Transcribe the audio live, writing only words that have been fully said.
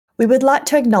We would like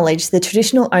to acknowledge the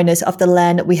traditional owners of the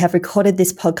land we have recorded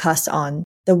this podcast on,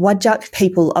 the Wadjuk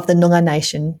people of the Noongar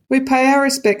Nation. We pay our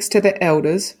respects to the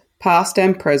elders, past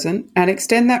and present, and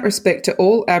extend that respect to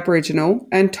all Aboriginal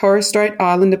and Torres Strait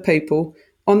Islander people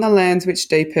on the lands which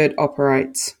DPIRD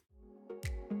operates.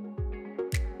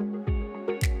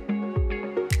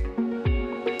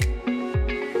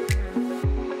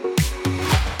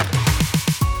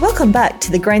 Welcome back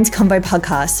to the Grains Combo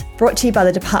podcast, brought to you by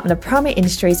the Department of Primary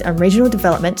Industries and Regional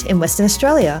Development in Western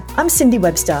Australia. I'm Cindy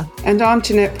Webster. And I'm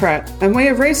Jeanette Pratt, and we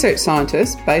are research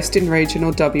scientists based in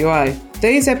regional WA.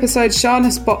 These episodes shine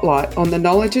a spotlight on the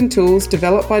knowledge and tools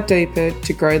developed by DPIRD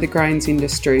to grow the grains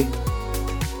industry.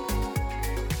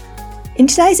 In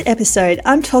today's episode,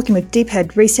 I'm talking with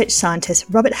DPIRD research scientist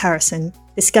Robert Harrison,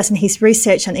 discussing his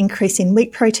research on increasing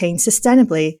wheat protein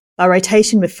sustainably by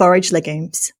rotation with forage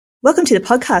legumes. Welcome to the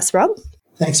podcast, Rob.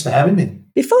 Thanks for having me.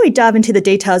 Before we dive into the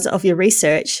details of your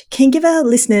research, can you give our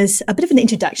listeners a bit of an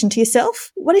introduction to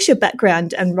yourself? What is your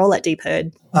background and role at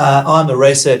DPIRD? I'm a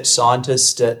research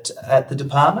scientist at the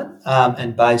department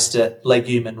and based at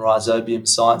Legume and Rhizobium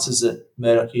Sciences at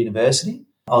Murdoch University.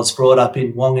 I was brought up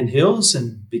in Wongan Hills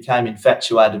and became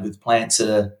infatuated with plants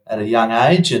at a young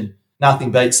age, and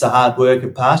nothing beats the hard work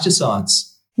of pasture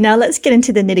science. Now let's get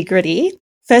into the nitty-gritty.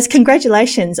 First,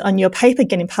 congratulations on your paper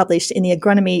getting published in the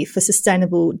Agronomy for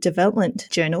Sustainable Development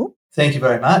journal. Thank you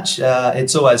very much.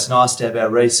 It's always nice to have our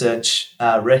research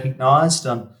recognised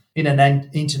in an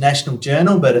international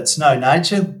journal, but it's no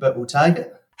nature, but we'll take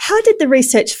it. How did the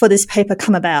research for this paper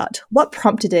come about? What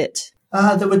prompted it?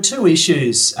 There were two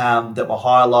issues that were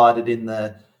highlighted in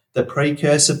the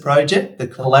precursor project, the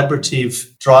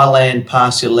collaborative dryland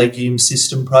pasture legume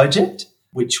system project,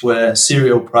 which were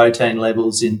cereal protein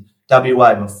levels in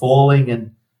WA were falling,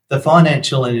 and the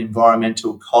financial and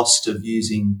environmental cost of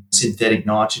using synthetic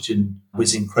nitrogen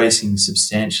was increasing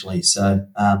substantially. So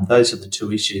those are the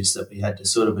two issues that we had to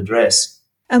sort of address.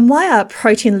 And why are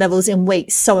protein levels in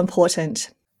wheat so important?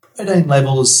 Protein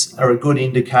levels are a good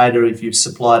indicator if you've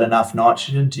supplied enough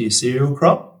nitrogen to your cereal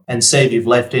crop, and see if you've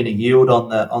left any yield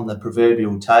on the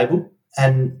proverbial table.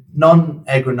 And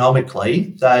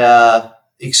non-agronomically, they are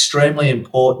extremely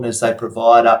important as they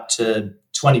provide up to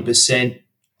 20%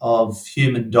 of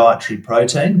human dietary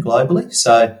protein globally.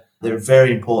 So they're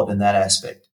very important in that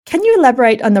aspect. Can you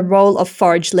elaborate on the role of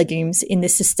forage legumes in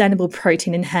this sustainable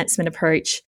protein enhancement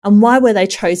approach, and why were they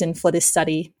chosen for this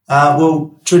study?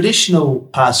 Traditional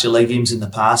pasture legumes in the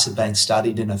past have been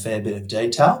studied in a fair bit of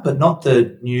detail, but not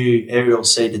the new aerial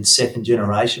seeded second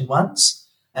generation ones.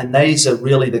 And these are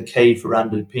really the key for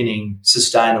underpinning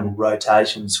sustainable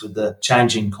rotations with the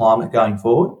changing climate going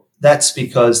forward. That's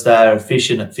because they're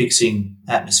efficient at fixing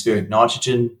atmospheric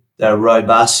nitrogen. They're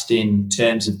robust in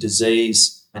terms of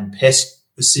disease and pest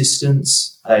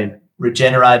resistance. They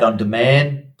regenerate on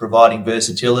demand, providing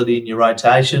versatility in your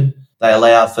rotation. They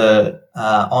allow for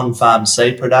on-farm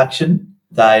seed production.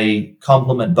 They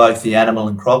complement both the animal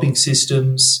and cropping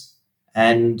systems.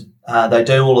 And they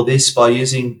do all of this by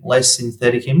using less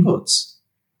synthetic inputs.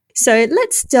 So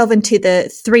let's delve into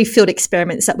the 3 field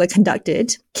experiments that were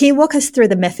conducted. Can you walk us through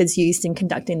the methods used in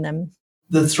conducting them?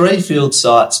 The 3 field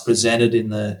sites presented in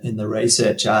the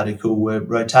research article were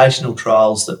rotational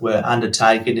trials that were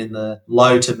undertaken in the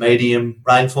low to medium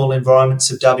rainfall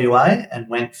environments of WA and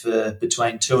went for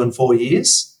between 2 and 4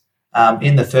 years.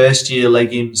 In the first year,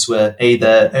 legumes were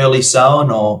either early sown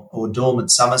or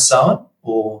dormant summer sown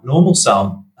or normal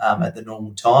sown at the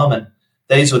normal time, and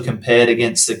these were compared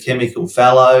against the chemical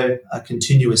fallow, a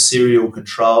continuous cereal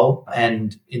control,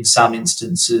 and in some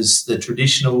instances, the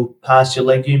traditional pasture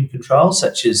legume control,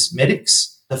 such as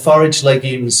Medix. The forage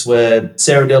legumes were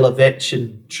Ceradella vetch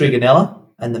and Trigonella,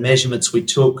 and the measurements we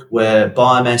took were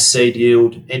biomass seed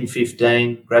yield,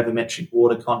 N15, gravimetric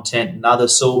water content, and other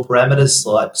soil parameters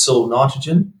like soil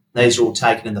nitrogen. These were all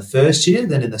taken in the first year.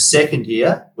 Then in the second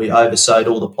year, we oversowed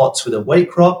all the plots with a wheat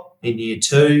crop. In year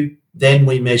 2, then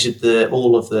we measured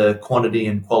all of the quantity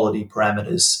and quality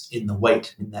parameters in the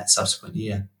wheat in that subsequent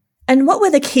year. And what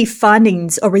were the key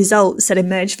findings or results that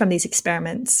emerged from these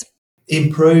experiments?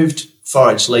 Improved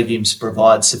forage legumes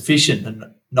provide sufficient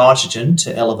nitrogen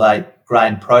to elevate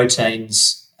grain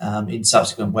proteins in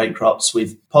subsequent wheat crops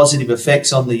with positive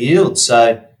effects on the yield.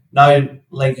 So no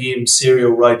legume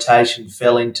cereal rotation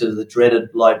fell into the dreaded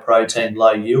low protein,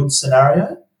 low yield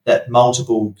scenario. That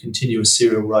multiple continuous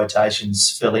cereal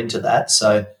rotations fell into that.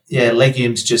 So,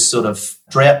 legumes just sort of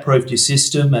drought-proofed your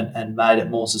system and made it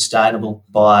more sustainable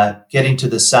by getting to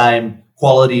the same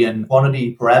quality and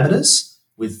quantity parameters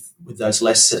with those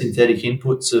less synthetic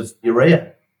inputs of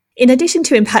urea. In addition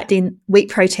to impacting wheat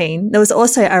protein, there was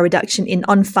also a reduction in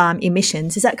on-farm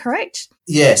emissions. Is that correct?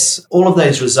 Yes, all of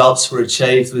these results were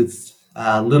achieved with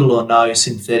little or no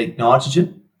synthetic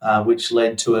nitrogen, which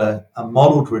led to a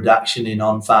modelled reduction in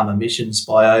on-farm emissions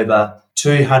by over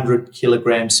 200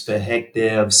 kilograms per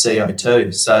hectare of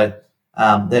CO2. So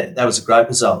that was a great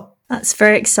result. That's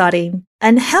very exciting.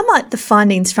 And how might the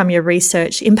findings from your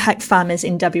research impact farmers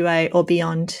in WA or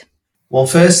beyond? Well,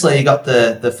 firstly, you got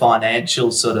the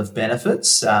financial sort of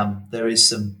benefits. There is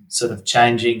some sort of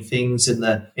changing things in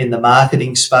the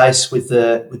marketing space with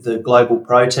the global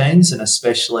proteins, and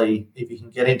especially if you can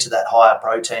get into that higher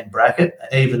protein bracket,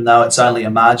 even though it's only a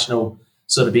marginal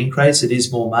sort of increase, it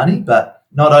is more money. But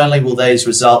not only will these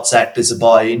results act as a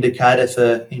bioindicator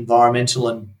for environmental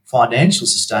and financial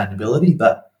sustainability,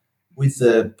 but with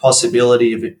the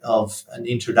possibility of an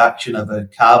introduction of a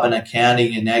carbon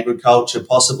accounting in agriculture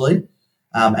possibly,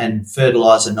 and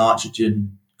fertiliser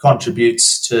nitrogen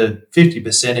contributes to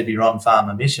 50% of your on-farm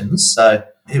emissions. So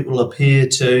it will appear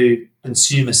to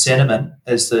consumer sentiment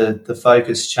as the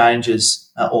focus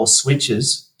changes or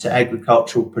switches to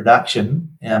agricultural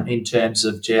production in terms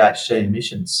of GHG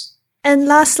emissions. And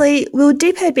lastly, will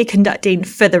DPED be conducting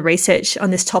further research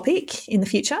on this topic in the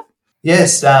future?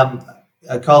 Yes,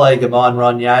 a colleague of mine,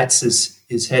 Ron Yates,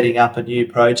 is heading up a new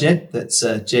project that's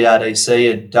a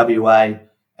GRDC and WA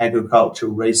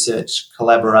Agricultural Research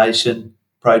Collaboration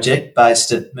project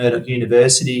based at Murdoch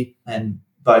University and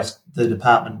both the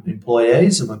department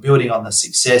employees, and we're building on the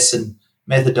success and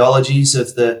methodologies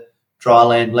of the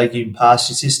Dryland Legume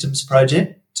Pasture Systems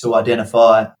project to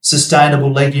identify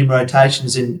sustainable legume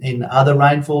rotations in other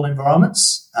rainfall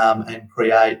environments and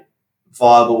create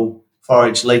viable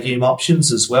forage legume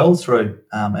options as well through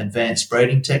advanced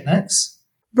breeding techniques.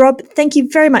 Rob, thank you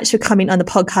very much for coming on the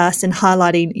podcast and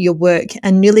highlighting your work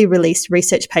and newly released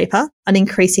research paper on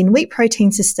increasing wheat protein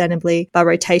sustainably by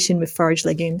rotation with forage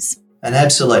legumes. An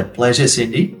absolute pleasure,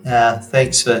 Cindy.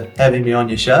 Thanks for having me on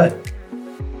your show.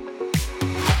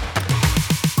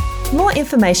 More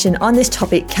information on this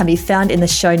topic can be found in the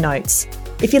show notes.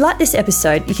 If you like this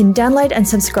episode, you can download and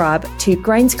subscribe to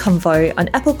Grains Convo on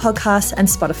Apple Podcasts and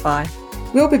Spotify.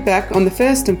 We'll be back on the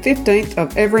 1st and 15th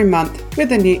of every month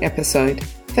with a new episode.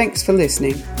 Thanks for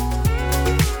listening.